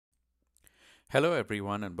Hello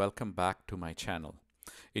everyone and welcome back to my channel.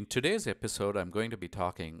 In today's episode, I'm going to be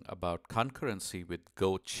talking about concurrency with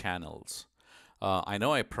Go channels. I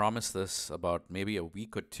know I promised this about maybe a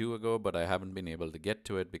week or two ago, but I haven't been able to get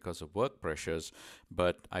to it because of work pressures.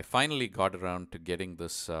 But I finally got around to getting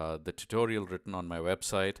the tutorial written on my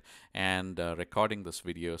website and recording this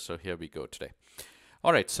video. So here we go today.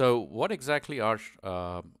 All right, so what exactly are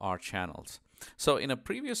channels? So in a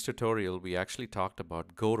previous tutorial, we actually talked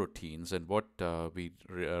about goroutines, and what we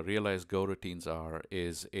realized goroutines are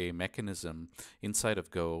is a mechanism inside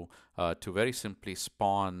of Go to very simply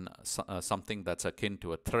spawn something that's akin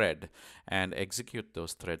to a thread and execute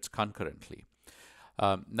those threads concurrently.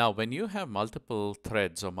 Now, when you have multiple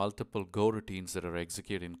threads or multiple Go routines that are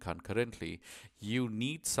executing concurrently, you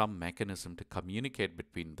need some mechanism to communicate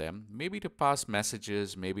between them, maybe to pass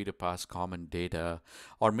messages, maybe to pass common data,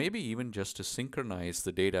 or maybe even just to synchronize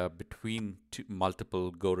the data between multiple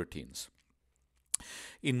Go routines.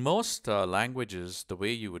 In most languages, the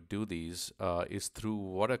way you would do these is through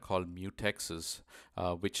what are called mutexes,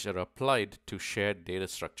 which are applied to shared data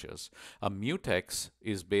structures. A mutex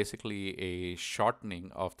is basically a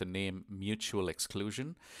shortening of the name mutual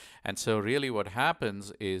exclusion. And so really what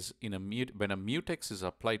happens is when a mutex is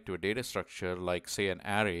applied to a data structure, like say an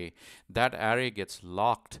array, that array gets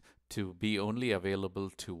locked to be only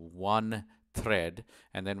available to one thread,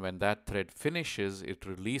 and then when that thread finishes, it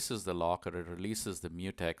releases the lock or it releases the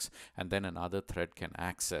mutex, and then another thread can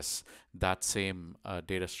access that same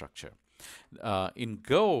data structure. In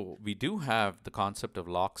Go, we do have the concept of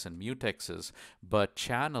locks and mutexes, but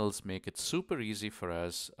channels make it super easy for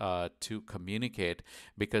us to communicate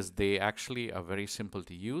because they actually are very simple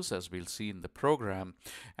to use, as we'll see in the program,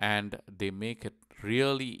 and they make it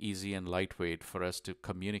really easy and lightweight for us to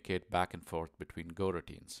communicate back and forth between Go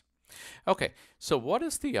routines. Okay, so what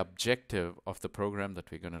is the objective of the program that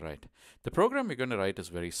we're going to write? The program we're going to write is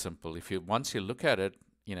very simple. Once you look at it,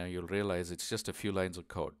 you'll realize it's just a few lines of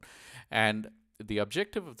code. And the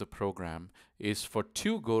objective of the program is for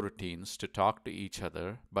two Go routines to talk to each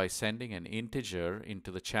other by sending an integer into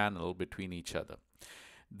the channel between each other.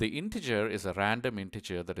 The integer is a random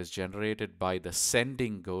integer that is generated by the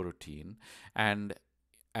sending Go routine, and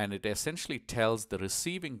it essentially tells the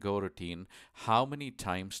receiving Go routine how many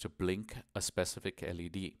times to blink a specific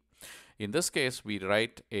LED. In this case, we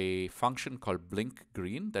write a function called blink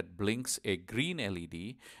green that blinks a green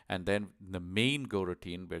LED, and then the main Go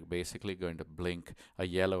routine, we're basically going to blink a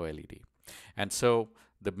yellow LED. And so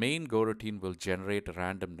the main Go routine will generate a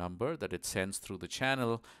random number that it sends through the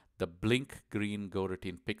channel. The blink green Go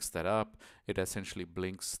routine picks that up. It essentially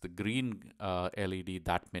blinks the green LED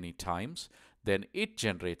that many times. Then it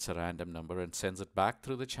generates a random number and sends it back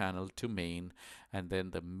through the channel to main, and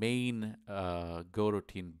then the main Go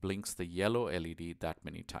routine blinks the yellow LED that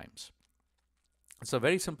many times. It's a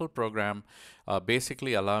very simple program,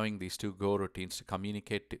 basically allowing these two Go routines to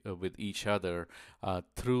communicate with each other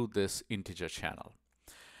through this integer channel.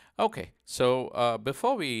 Okay, so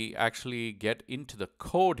before we actually get into the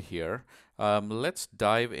code here, let's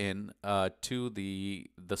dive in to the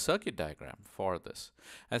circuit diagram for this.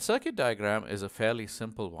 And circuit diagram is a fairly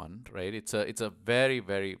simple one, right? It's a very,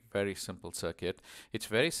 very, very simple circuit. It's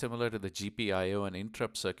very similar to the GPIO and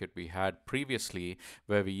interrupt circuit we had previously,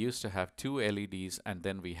 where we used to have two LEDs and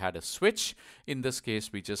then we had a switch. In this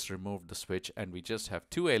case, we just removed the switch and we just have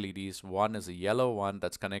two LEDs. One is a yellow one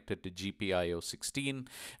that's connected to GPIO 16,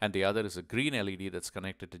 and the other is a green LED that's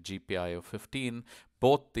connected to GPIO 15.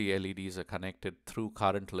 Both the LEDs are connected through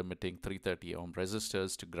current limiting 330 ohm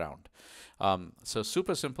resistors to ground. So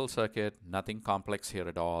super simple circuit, nothing complex here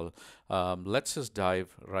at all. Let's just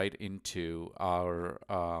dive right into our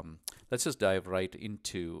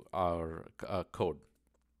code.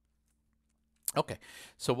 Okay,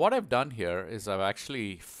 so what I've done here is I've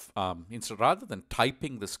actually, rather than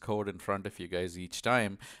typing this code in front of you guys each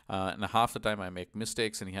time, and half the time I make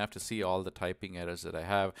mistakes and you have to see all the typing errors that I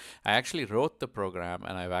have, I actually wrote the program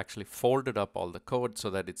and I've actually folded up all the code so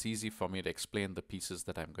that it's easy for me to explain the pieces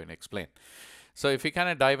that I'm going to explain. So if you kind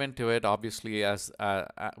of dive into it, obviously as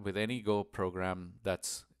with any Go program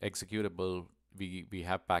that's executable, we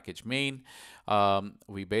have package main.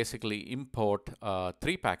 We basically import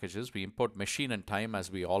three packages. We import machine and time, as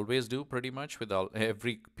we always do pretty much with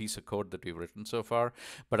every piece of code that we've written so far.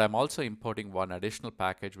 But I'm also importing one additional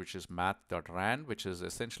package, which is math.rand, which is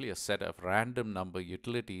essentially a set of random number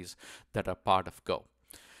utilities that are part of Go.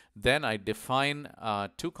 Then I define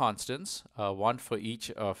two constants, one for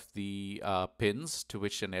each of the pins to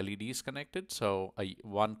which an LED is connected. So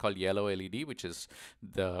one called yellow LED, which is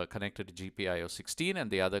connected to GPIO 16,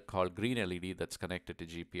 and the other called green LED that's connected to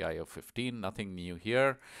GPIO 15. Nothing new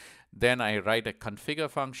here. Then I write a configure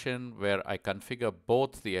function where I configure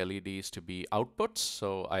both the LEDs to be outputs.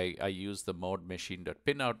 So I use the mode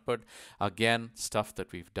machine.pin output. Again, stuff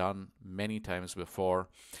that we've done many times before.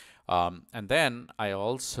 And then I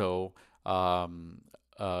also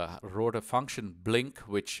wrote a function blink,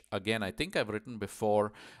 which again I think I've written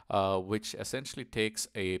before, which essentially takes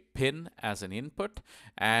a pin as an input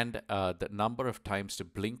and the number of times to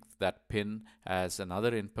blink that pin as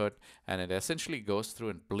another input, and it essentially goes through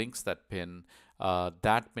and blinks that pin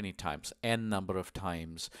that many times, n number of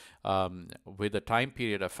times, with a time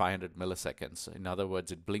period of 500 milliseconds. In other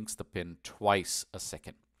words, it blinks the pin twice a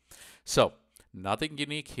second. So nothing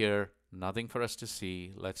unique here, nothing for us to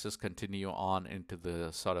see. Let's just continue on into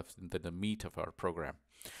the sort of the meat of our program.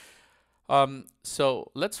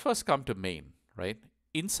 So let's first come to main, right?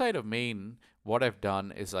 Inside of main, what I've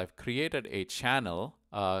done is I've created a channel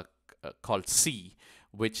called C,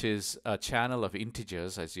 which is a channel of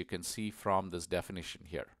integers, as you can see from this definition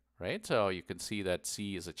here, right? So you can see that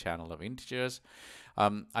C is a channel of integers.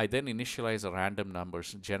 I then initialize a random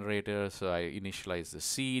numbers generator, so I initialize the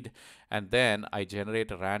seed, and then I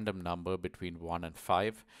generate a random number between 1 and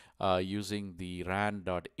 5 using the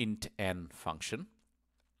ran.intn function.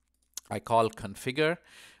 I call configure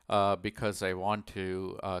because I want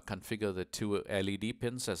to configure the two LED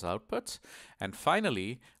pins as outputs. And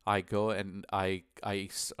finally, I go and I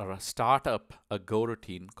start up a go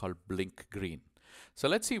routine called blink green. So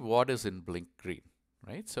let's see what is in blink green.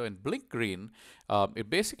 Right? So in blink green, it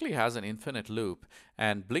basically has an infinite loop,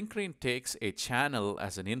 and blink green takes a channel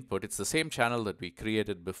as an input. It's the same channel that we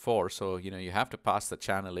created before, so you have to pass the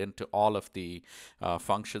channel into all of the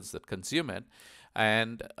functions that consume it.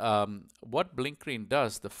 And what blink green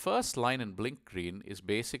does, the first line in blink green is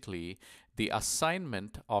basically the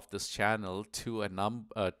assignment of this channel to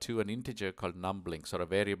an integer called numblinks, or a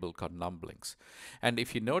variable called numblinks. And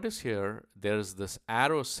if you notice here, there's this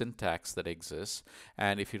arrow syntax that exists,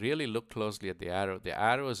 and if you really look closely at the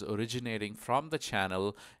arrow is originating from the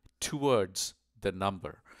channel towards the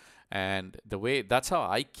number. And that's how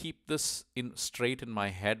I keep this straight in my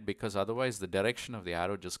head, because otherwise the direction of the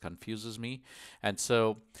arrow just confuses me. And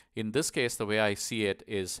so in this case, the way I see it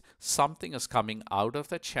is something is coming out of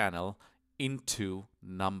the channel into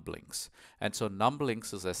numblinks. And so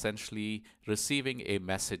numblinks is essentially receiving a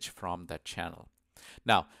message from that channel.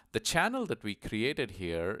 Now, the channel that we created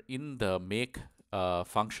here in the make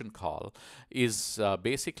function call is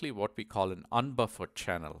basically what we call an unbuffered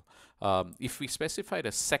channel. If we specified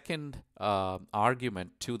a second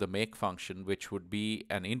argument to the make function, which would be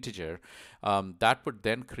an integer, that would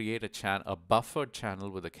then create a buffered channel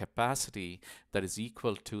with a capacity that is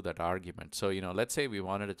equal to that argument. So, let's say we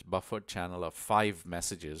wanted a buffered channel of 5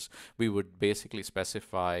 messages. We would basically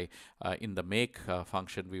specify in the make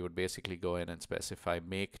function, we would basically go in and specify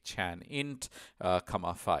make chan int,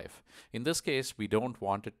 comma 5. In this case, we don't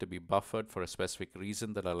want it to be buffered for a specific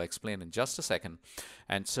reason that I'll explain in just a second.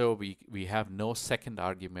 And so we have no second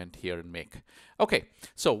argument here in make. Okay,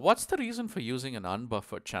 so what's the reason for using an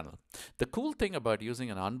unbuffered channel? The cool thing about using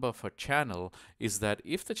an unbuffered channel is that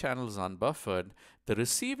if the channel is unbuffered, the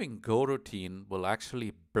receiving go routine will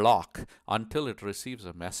actually block until it receives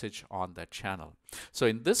a message on that channel. So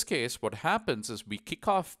in this case, what happens is we kick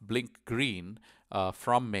off blink green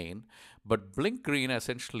from main, but blink green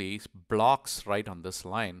essentially blocks right on this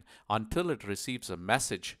line until it receives a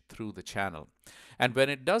message through the channel. And when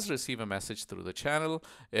it does receive a message through the channel,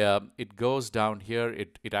 it goes down here.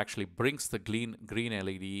 It actually brings the green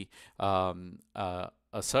LED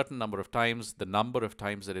a certain number of times. The number of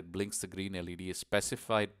times that it blinks the green LED is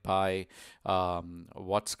specified by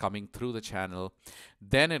what's coming through the channel.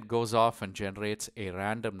 Then it goes off and generates a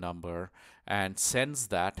random number and sends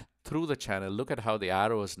that through the channel. Look at how the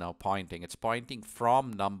arrow is now pointing. It's pointing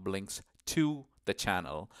from numblinks to the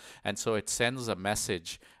channel, and so it sends a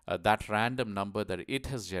message, that random number that it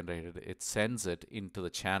has generated, it sends it into the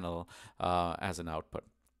channel as an output.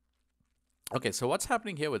 Okay, so what's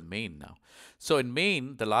happening here with main now? So in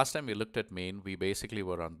main, the last time we looked at main, we basically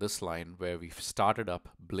were on this line where we started up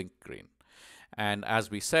blink green. And as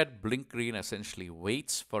we said, blink green essentially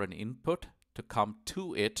waits for an input to come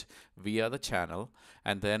to it via the channel,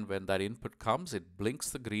 and then when that input comes, it blinks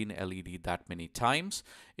the green LED that many times.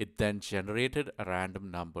 It then generated a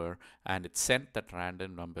random number, and it sent that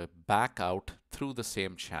random number back out through the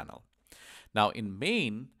same channel. Now in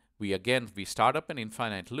main, we start up an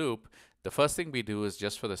infinite loop. The first thing we do is,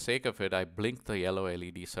 just for the sake of it, I blink the yellow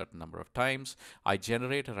LED a certain number of times, I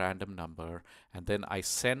generate a random number, and then I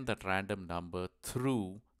send that random number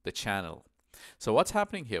through the channel. So what's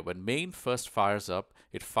happening here? When main first fires up,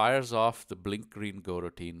 it fires off the blink green go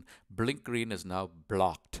routine. Blink green is now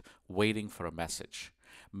blocked. waiting for a message.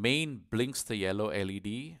 Main blinks the yellow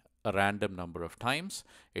LED a random number of times.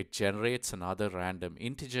 It generates another random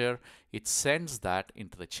integer. It sends that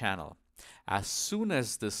into the channel. As soon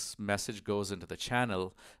as this message goes into the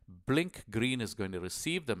channel, blink green is going to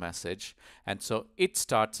receive the message, and so it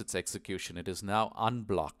starts its execution. It is now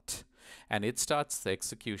unblocked, and it starts the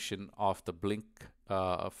execution of the blink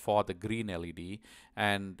for the green LED,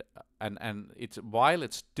 and it's while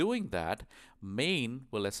it's doing that, main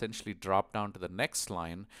will essentially drop down to the next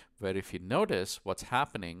line, where if you notice what's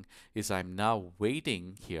happening is I'm now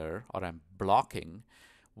waiting here, or I'm blocking,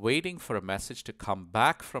 waiting for a message to come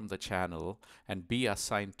back from the channel and be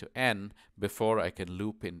assigned to n before I can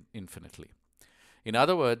loop in infinitely. In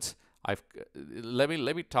other words, let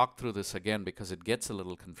me talk through this again because it gets a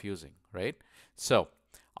little confusing, right? So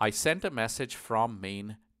I sent a message from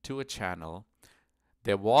main to a channel.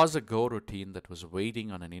 There was a go routine that was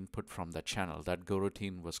waiting on an input from that channel. That go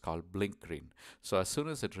routine was called blink green. So as soon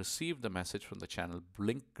as it received the message from the channel,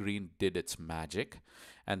 blink green did its magic,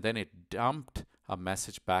 and then it dumped a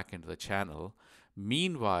message back into the channel.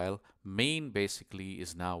 Meanwhile, main basically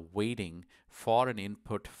is now waiting for an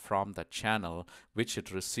input from that channel, which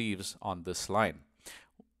it receives on this line.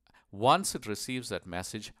 Once it receives that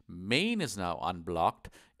message, main is now unblocked.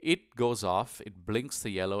 It goes off, it blinks the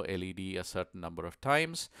yellow LED a certain number of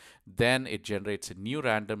times, then it generates a new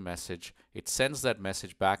random message. It sends that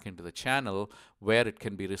message back into the channel where it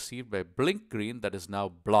can be received by blink green that is now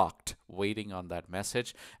blocked, waiting on that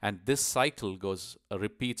message, and this cycle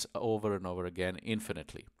repeats over and over again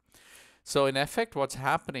infinitely. So in effect, what's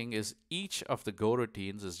happening is each of the go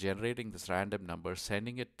routines is generating this random number,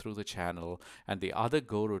 sending it through the channel, and the other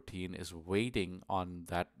go routine is waiting on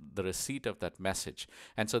the receipt of that message.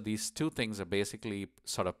 And so these two things are basically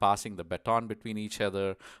sort of passing the baton between each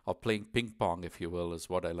other, or playing ping pong, if you will, is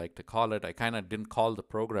what I like to call it. I kind of didn't call the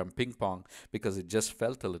program ping pong because it just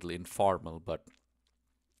felt a little informal, but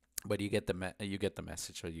you get the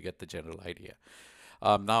message, or you get the general idea.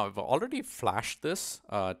 Now, I've already flashed this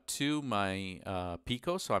to my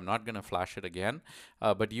Pico, so I'm not going to flash it again.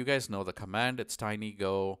 But you guys know the command. It's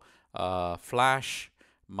TinyGo flash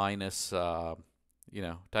minus,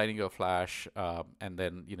 TinyGo flash, and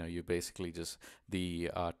then, you basically just, the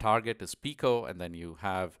target is Pico, and then you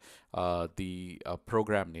have the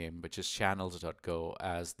program name, which is channels.go,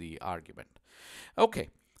 as the argument. Okay,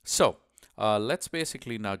 so let's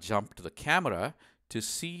basically now jump to the camera to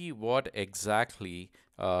see what exactly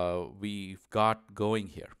we've got going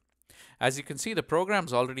here. As you can see, the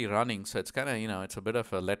program's already running, so it's kind of, it's a bit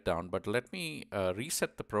of a letdown, but let me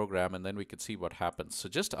reset the program and then we can see what happens. So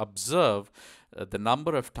just observe the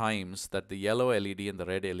number of times that the yellow LED and the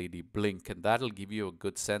red LED blink, and that'll give you a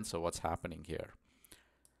good sense of what's happening here.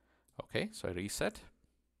 Okay, so I reset.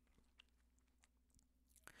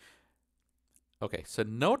 Okay, so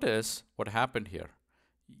notice what happened here.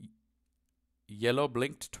 Yellow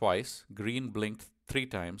blinked twice, green blinked 3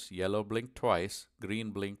 times, yellow blinked twice,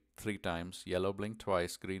 green blinked 3 times, yellow blinked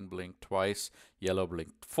twice, green blinked twice, yellow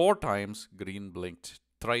blinked 4 times, green blinked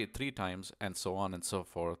 3 times, and so on and so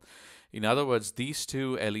forth. In other words, these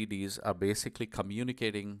two LEDs are basically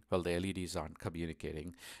communicating. Well, the LEDs aren't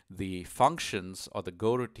communicating. The functions, or the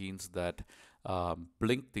go routines that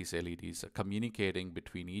blink these LEDs, are communicating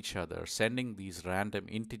between each other, sending these random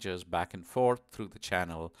integers back and forth through the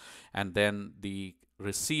channel, and then the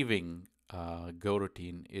receiving go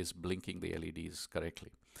routine is blinking the LEDs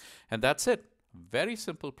correctly. And that's it. Very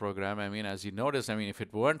simple program. I mean, as you notice, if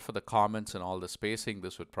it weren't for the comments and all the spacing,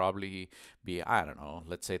 this would probably be, I don't know,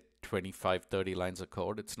 let's say 25, 30 lines of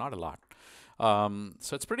code. It's not a lot.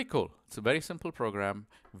 So it's pretty cool. It's a very simple program,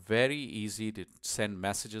 very easy to send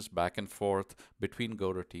messages back and forth between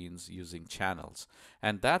go routines using channels.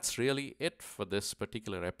 And that's really it for this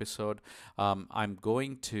particular episode. I'm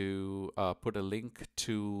going to put a link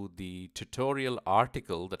to the tutorial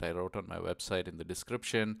article that I wrote on my website in the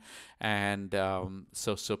description. And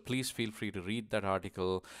so please feel free to read that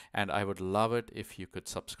article. And I would love it if you could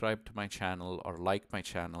subscribe to my channel, or like my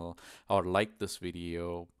channel, or like this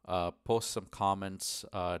video. Post some comments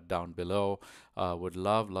down below. Would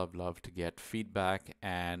love to get feedback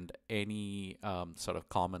and any sort of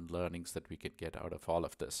common learnings that we could get out of all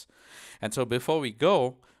of this. And so before we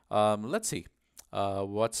go, let's see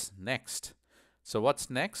what's next. So what's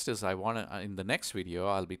next is I want to, in the next video,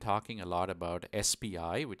 I'll be talking a lot about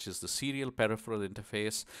SPI, which is the serial peripheral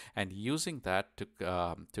interface, and using that to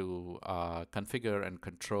configure and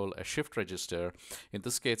control a shift register. In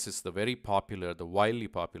this case, it's the very popular, the wildly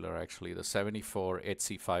popular actually, the 74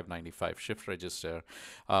 HC595 shift register.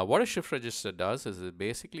 What a shift register does is it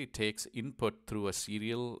basically takes input through a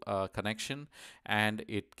serial connection, and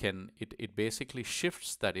it basically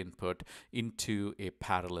shifts that input into a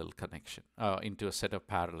parallel connection, into a set of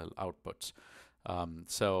parallel outputs.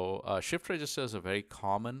 Shift registers are very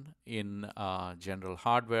common in general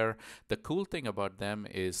hardware. The cool thing about them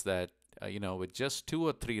is that with just 2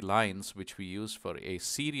 or 3 lines, which we use for a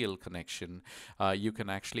serial connection, you can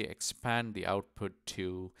actually expand the output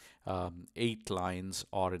to 8 lines,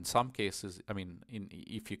 or in some cases,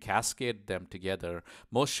 if you cascade them together,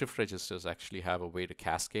 most shift registers actually have a way to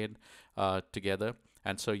cascade together.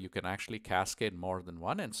 And so you can actually cascade more than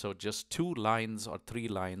one. And so just 2 lines or 3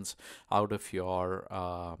 lines out of your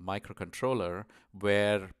microcontroller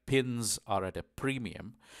where pins are at a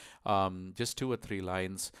premium, just 2 or 3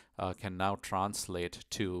 lines can now translate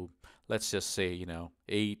to, let's just say,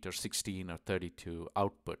 8 or 16 or 32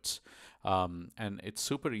 outputs. And it's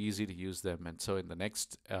super easy to use them. And so in the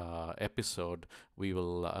next episode, we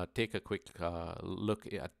will take a quick look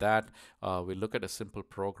at that. We'll look at a simple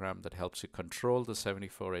program that helps you control the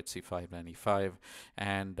 74HC595.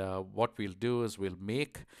 And what we'll do is we'll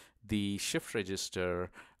make the shift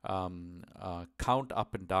register count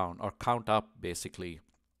up and down, or count up basically,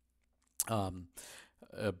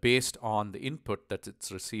 based on the input that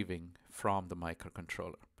it's receiving from the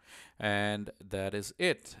microcontroller. And that is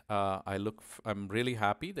it. I'm really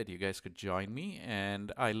happy that you guys could join me,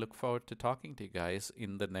 and I look forward to talking to you guys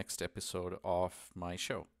in the next episode of my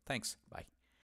show. Thanks. Bye.